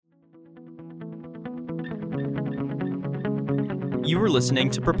You are listening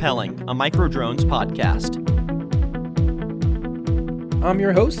to Propelling, a Microdrones podcast. I'm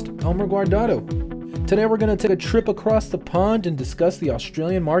your host, Elmer Guardado. Today we're going to take a trip across the pond and discuss the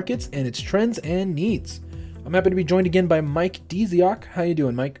Australian markets and its trends and needs. I'm happy to be joined again by Mike Dziak. How you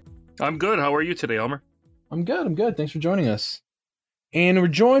doing, Mike? I'm good. How are you today, Elmer? I'm good. Thanks for joining us. And we're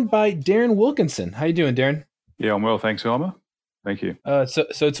joined by Darren Wilkinson. How you doing, Darren? Yeah, I'm well, thanks, Elmer. Thank you. So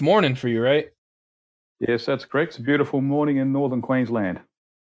it's morning for you, right? Yes, that's correct. It's a beautiful morning in northern Queensland.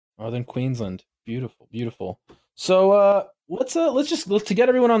 Northern Queensland. Beautiful. So let's to get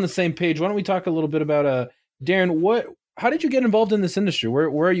everyone on the same page. Why don't we talk a little bit about Darren? How did you get involved in this industry? Where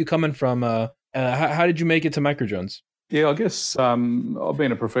are you coming from? How did you make it to Microdrones? Yeah, I guess I've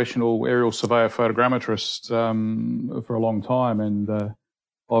been a professional aerial surveyor photogrammetrist for a long time, and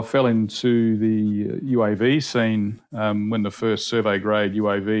I fell into the UAV scene when the first survey grade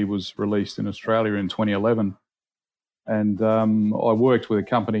UAV was released in Australia in 2011. And I worked with a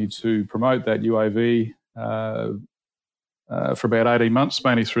company to promote that UAV for about 18 months,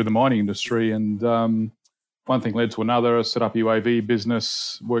 mainly through the mining industry. And one thing led to another. I set up a UAV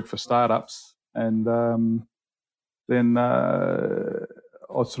business, worked for startups, and then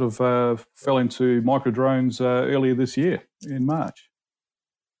I sort of fell into Microdrones earlier this year in March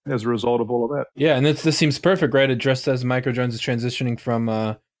as a result of all of that. Yeah, and this seems perfect, right? Just as Microdrones is transitioning from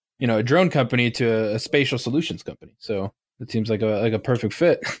a drone company to a spatial solutions company. So it seems like a perfect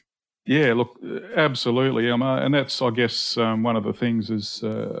fit. Yeah, look, absolutely, Emma. And that's, I guess, one of the things is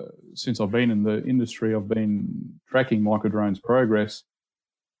since I've been in the industry, I've been tracking Microdrones' progress.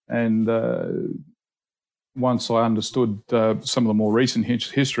 And once I understood some of the more recent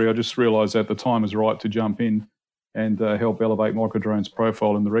history, I just realised that the time is right to jump in and help elevate Microdrones'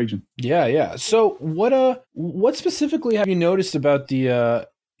 profile in the region. Yeah. So what specifically have you noticed about the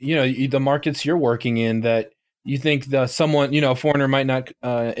the markets you're working in that you think a foreigner might not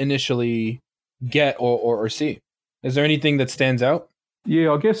initially get or see? Is there anything that stands out?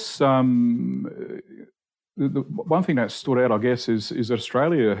 Yeah, I guess the one thing that stood out, I guess, is that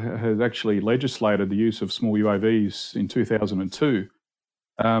Australia has actually legislated the use of small UAVs in 2002.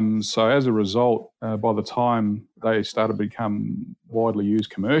 So as a result, by the time they started to become widely used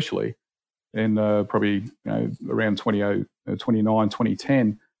commercially, in probably around 2009,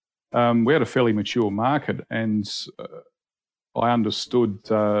 2010, we had a fairly mature market, and I understood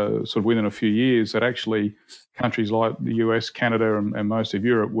sort of within a few years that actually countries like the US, Canada, and most of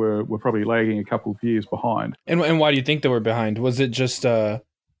Europe were probably lagging a couple of years behind. And why do you think they were behind? Was it just that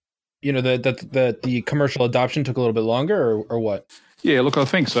the commercial adoption took a little bit longer, or what? Yeah, look, I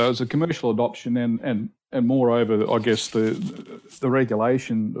think so. It's a commercial adoption, and moreover, I guess the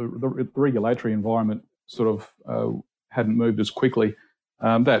regulation, the regulatory environment sort of hadn't moved as quickly.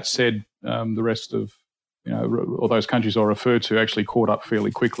 That said, the rest of all those countries I referred to actually caught up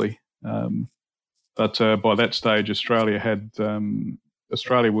fairly quickly. But by that stage, Australia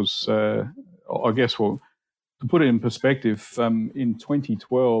was, I guess, well, to put it in perspective, in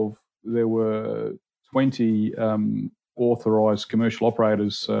 2012 there were 20 authorised commercial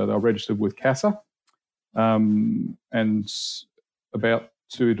operators that are registered with CASA, and about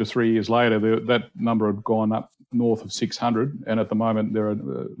 2 to 3 years later, that number had gone up north of 600, and at the moment there are,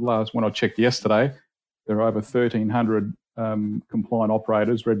 last when I checked yesterday, there are over 1,300 compliant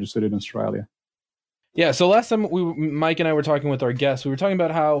operators registered in Australia. Yeah. So last time Mike and I were talking with our guests, we were talking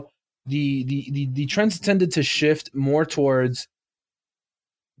about how the trends tended to shift more towards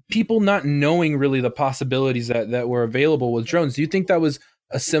people not knowing really the possibilities that were available with drones. Do you think that was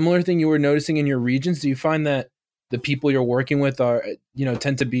a similar thing you were noticing in your regions? Do you find that the people you're working with are,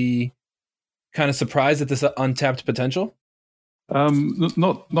 tend to be kind of surprised at this untapped potential?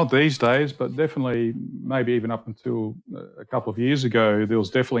 Not these days, but definitely maybe even up until a couple of years ago, there was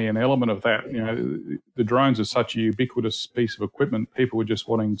definitely an element of that. The drones are such a ubiquitous piece of equipment. People were just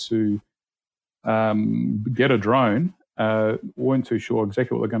wanting to get a drone, weren't too sure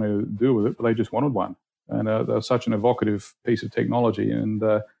exactly what they're going to do with it, but they just wanted one. And they're such an evocative piece of technology. And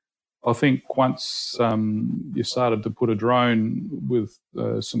I think once you started to put a drone with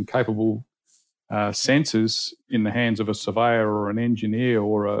some capable sensors in the hands of a surveyor or an engineer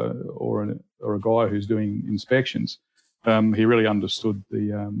or a guy who's doing inspections, he really understood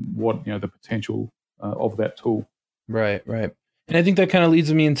the potential of that tool. Right. And I think that kind of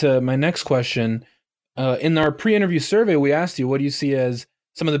leads me into my next question. In our pre-interview survey, we asked you, what do you see as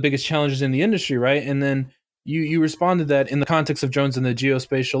some of the biggest challenges in the industry, right? And then you responded that in the context of drones in the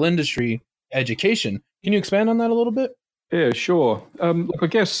geospatial industry, education. Can you expand on that a little bit? Yeah, sure. Look, I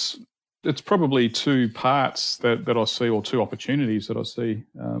guess it's probably two parts that I see, or two opportunities that I see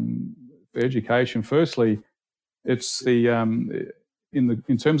for education. Firstly, it's the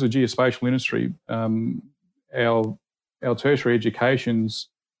in terms of geospatial industry, our tertiary educations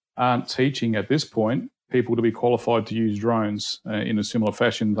aren't teaching at this point people to be qualified to use drones in a similar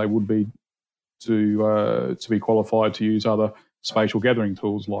fashion they would be to be qualified to use other spatial gathering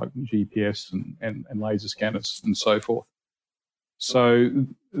tools like GPS and laser scanners and so forth. So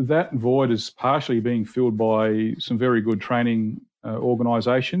that void is partially being filled by some very good training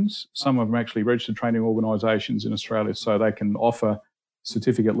organisations. Some of them actually registered training organisations in Australia, so they can offer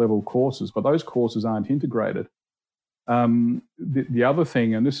certificate level courses, but those courses aren't integrated. The other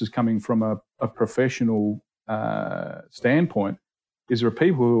thing, and this is coming from a professional standpoint, is there are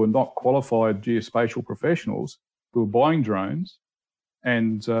people who are not qualified geospatial professionals who are buying drones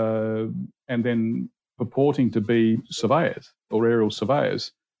and then purporting to be surveyors or aerial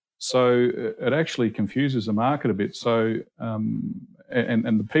surveyors. So it actually confuses the market a bit. So and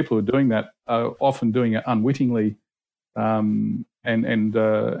the people who are doing that are often doing it unwittingly and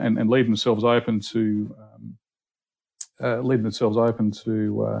leave themselves open to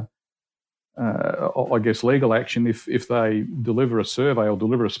I guess legal action if they deliver a survey or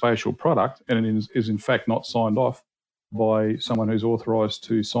deliver a spatial product and it is in fact not signed off by someone who's authorised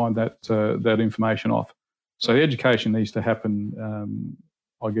to sign that information off. So the education needs to happen,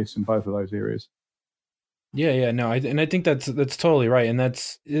 I guess, in both of those areas. Yeah, no, I think that's totally right, and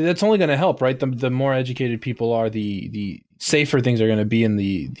that's only going to help, right? The more educated people are, the safer things are going to be, and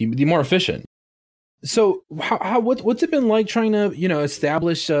the more efficient. So what's it been like trying to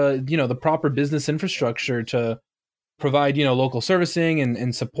establish the proper business infrastructure to provide local servicing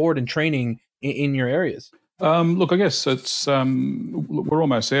and support and training in your areas? Look, I guess it's we're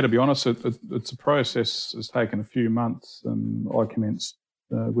almost there, to be honest. It's a process that's taken a few months, and I commenced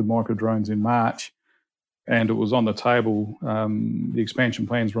with microdrones in March, and it was on the table. The expansion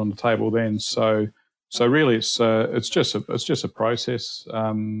plans were on the table then, so really it's just a process,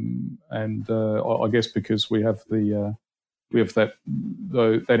 and I guess because we have that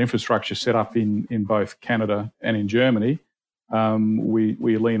infrastructure set up in both Canada and in Germany.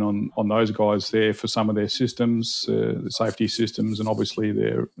 We lean on those guys there for some of their systems, the safety systems, and obviously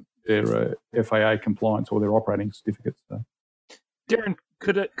their FAA compliance or their operating certificates. So. Darren,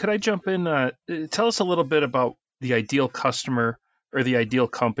 could I jump in? Tell us a little bit about the ideal customer or the ideal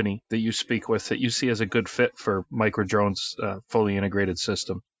company that you speak with that you see as a good fit for Microdrone's fully integrated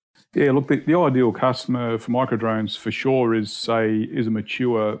system. Yeah, look, the ideal customer for Microdrones for sure is a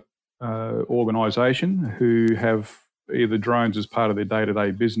mature organisation who have either drones as part of their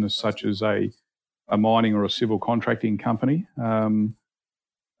day-to-day business, such as a mining or a civil contracting company, or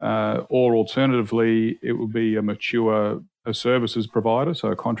alternatively, it would be a mature services provider, so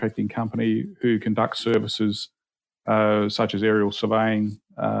a contracting company who conducts services such as aerial surveying,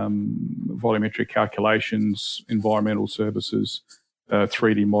 volumetric calculations, environmental services,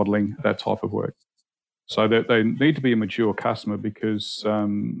 3D modelling, that type of work. So they need to be a mature customer because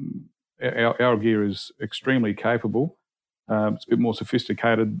our gear is extremely capable. It's a bit more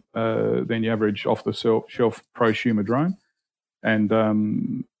sophisticated than your average off-the-shelf prosumer drone, and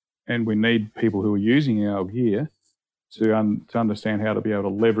we need people who are using our gear to understand how to be able to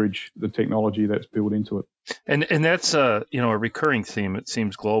leverage the technology that's built into it. And that's a recurring theme, it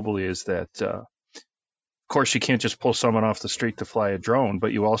seems, globally, is that of course you can't just pull someone off the street to fly a drone,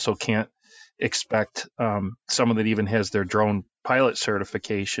 but you also can't expect someone that even has their drone pilot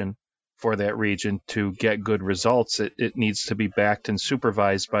certification for that region to get good results. It needs to be backed and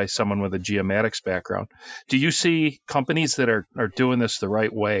supervised by someone with a geomatics background. Do you see companies that are doing this the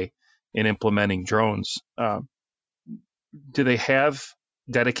right way in implementing drones? Do they have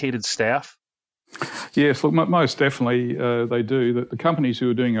dedicated staff? Yes, look, most definitely they do. The companies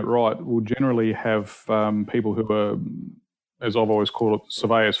who are doing it right will generally have people who are, as I've always called it,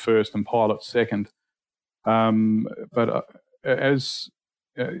 surveyors first and pilots second. The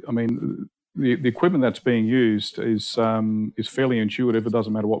equipment that's being used is fairly intuitive. It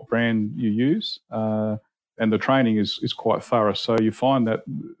doesn't matter what brand you use, and the training is quite thorough. So you find that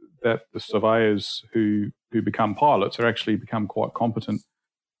the surveyors who become pilots are actually become quite competent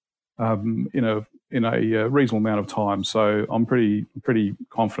in a reasonable amount of time. So I'm pretty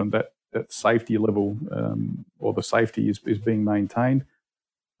confident that safety level or the safety is being maintained.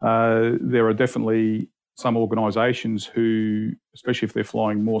 There are definitely some organisations who, especially if they're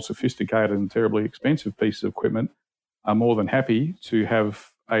flying more sophisticated and terribly expensive pieces of equipment, are more than happy to have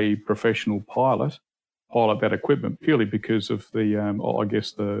a professional pilot that equipment purely because of the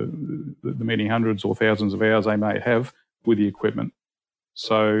many hundreds or thousands of hours they may have with the equipment.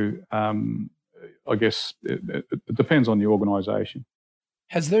 So I guess it depends on the organisation.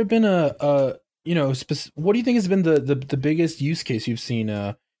 Has there been a what do you think has been the biggest use case you've seen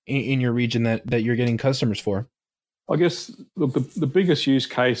in your region that you're getting customers for? I guess, look, the biggest use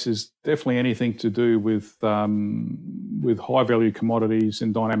case is definitely anything to do with high value commodities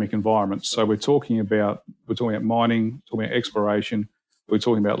in dynamic environments. So we're talking about mining, talking about exploration, we're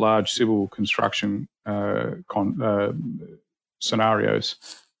talking about large civil construction scenarios.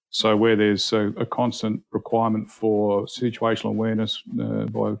 So where there's a constant requirement for situational awareness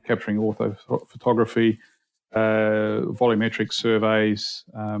by capturing orthophotography, volumetric surveys.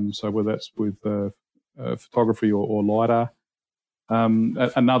 So whether that's with photography or LiDAR.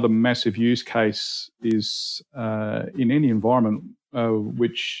 Another massive use case is in any environment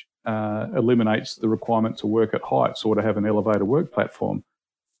which eliminates the requirement to work at heights or to have an elevated work platform.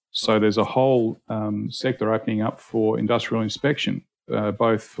 So there's a whole sector opening up for industrial inspection,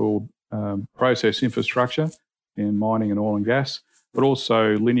 both for process infrastructure in mining and oil and gas, but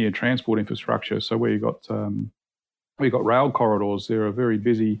also linear transport infrastructure. So where you've got rail corridors, they're a very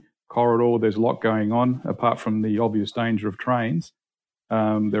busy corridor. There's a lot going on, apart from the obvious danger of trains.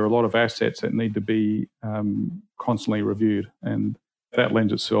 There are a lot of assets that need to be constantly reviewed, and that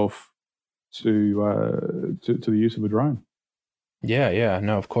lends itself to the use of a drone. Yeah,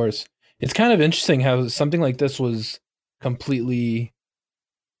 no, of course. It's kind of interesting how something like this was completely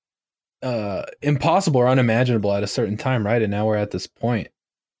impossible or unimaginable at a certain time, right? And now we're at this point.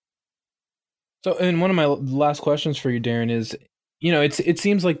 So, and one of my last questions for you, Darren, is, it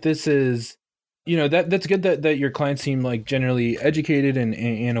seems like this is, that's good that your clients seem like generally educated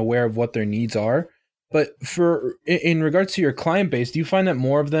and aware of what their needs are. But in regards to your client base, do you find that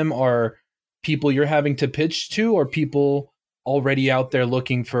more of them are people you're having to pitch to, or people already out there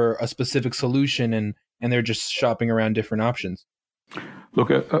looking for a specific solution and they're just shopping around different options? Look,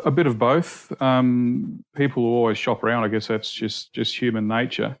 a bit of both. People always shop around. I guess that's just human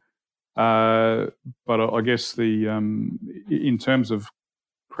nature. But I guess in terms of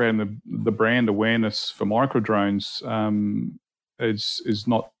creating the brand awareness for microdrones, is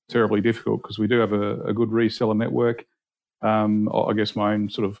not terribly difficult because we do have a good reseller network. I guess my own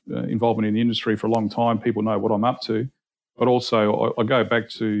sort of involvement in the industry for a long time, people know what I'm up to. But also, I go back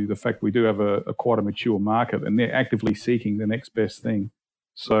to the fact we do have a quite a mature market, and they're actively seeking the next best thing.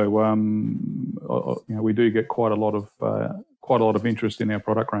 So, we do get quite a lot of interest in our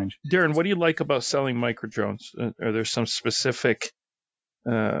product range. Darren, what do you like about selling microdrones? Are there some specific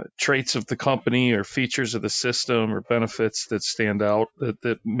traits of the company or features of the system or benefits that stand out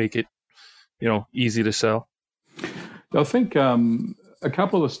that make it, easy to sell? I think a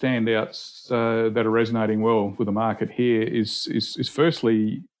couple of the standouts that are resonating well with the market here is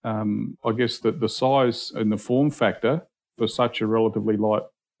firstly, I guess the size and the form factor for such a relatively light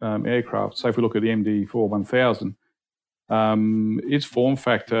aircraft. So if we look at the MD4-1000, its form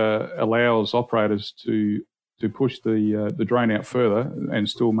factor allows operators to push the drone out further and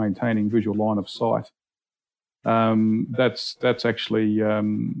still maintaining visual line of sight. That's actually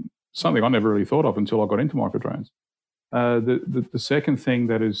something I never really thought of until I got into microdrones. The second thing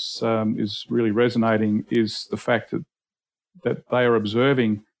that is really resonating is the fact that they are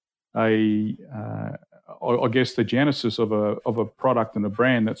observing I guess the genesis of a product and a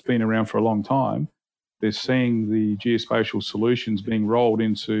brand that's been around for a long time. They're seeing the geospatial solutions being rolled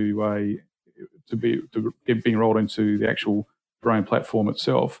into being rolled into the actual drone platform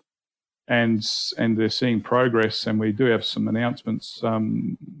itself, and they're seeing progress. And we do have some announcements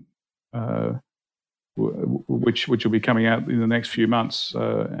which will be coming out in the next few months,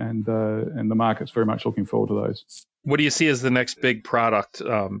 and the market's very much looking forward to those. What do you see as the next big product?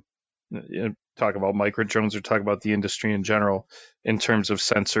 Talk about microdrones or talk about the industry in general in terms of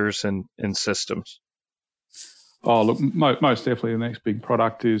sensors and systems? Oh, look, most definitely the next big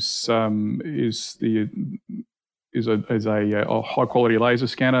product is a high quality laser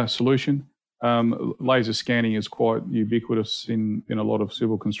scanner solution. Laser scanning is quite ubiquitous in a lot of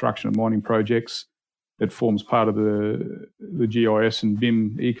civil construction and mining projects. It forms part of the GIS and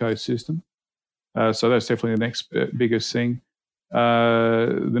BIM ecosystem. So that's definitely the next biggest thing.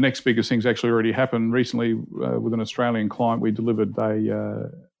 The next biggest thing's actually already happened recently with an Australian client. We delivered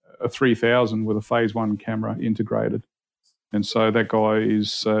a 3000 with a phase 1 camera integrated. And so that guy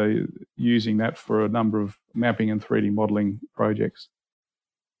is using that for a number of mapping and 3D modeling projects.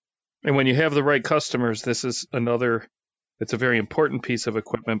 And when you have the right customers, this is it's a very important piece of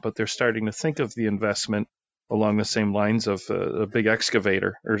equipment, but they're starting to think of the investment along the same lines of a big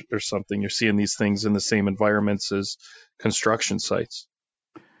excavator or something. You're seeing these things in the same environments as construction sites.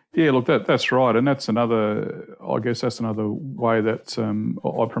 Yeah, look, that's right. And that's another way that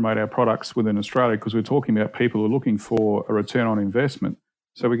I promote our products within Australia, because we're talking about people who are looking for a return on investment.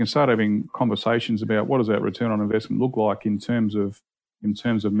 So we can start having conversations about what does that return on investment look like in terms of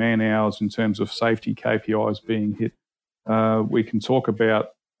man hours, in terms of safety KPIs being hit. We can talk about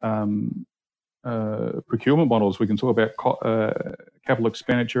procurement models. We can talk about capital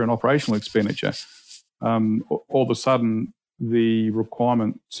expenditure and operational expenditure. All of a sudden, the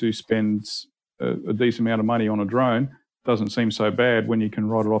requirement to spend a decent amount of money on a drone doesn't seem so bad when you can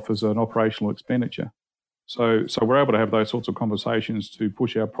write it off as an operational expenditure. So we're able to have those sorts of conversations to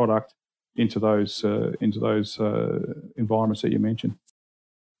push our product into those environments that you mentioned.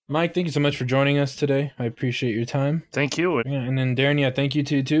 Mike, thank you so much for joining us today. I appreciate your time. Thank you. Yeah, and then Darren, thank you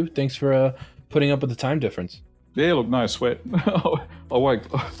too. Thanks for putting up with the time difference. Yeah, look, no sweat. I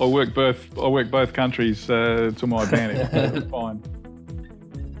work both countries to my advantage. It's fine.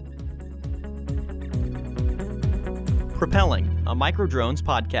 Propelling, a Microdrones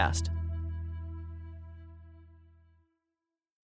podcast.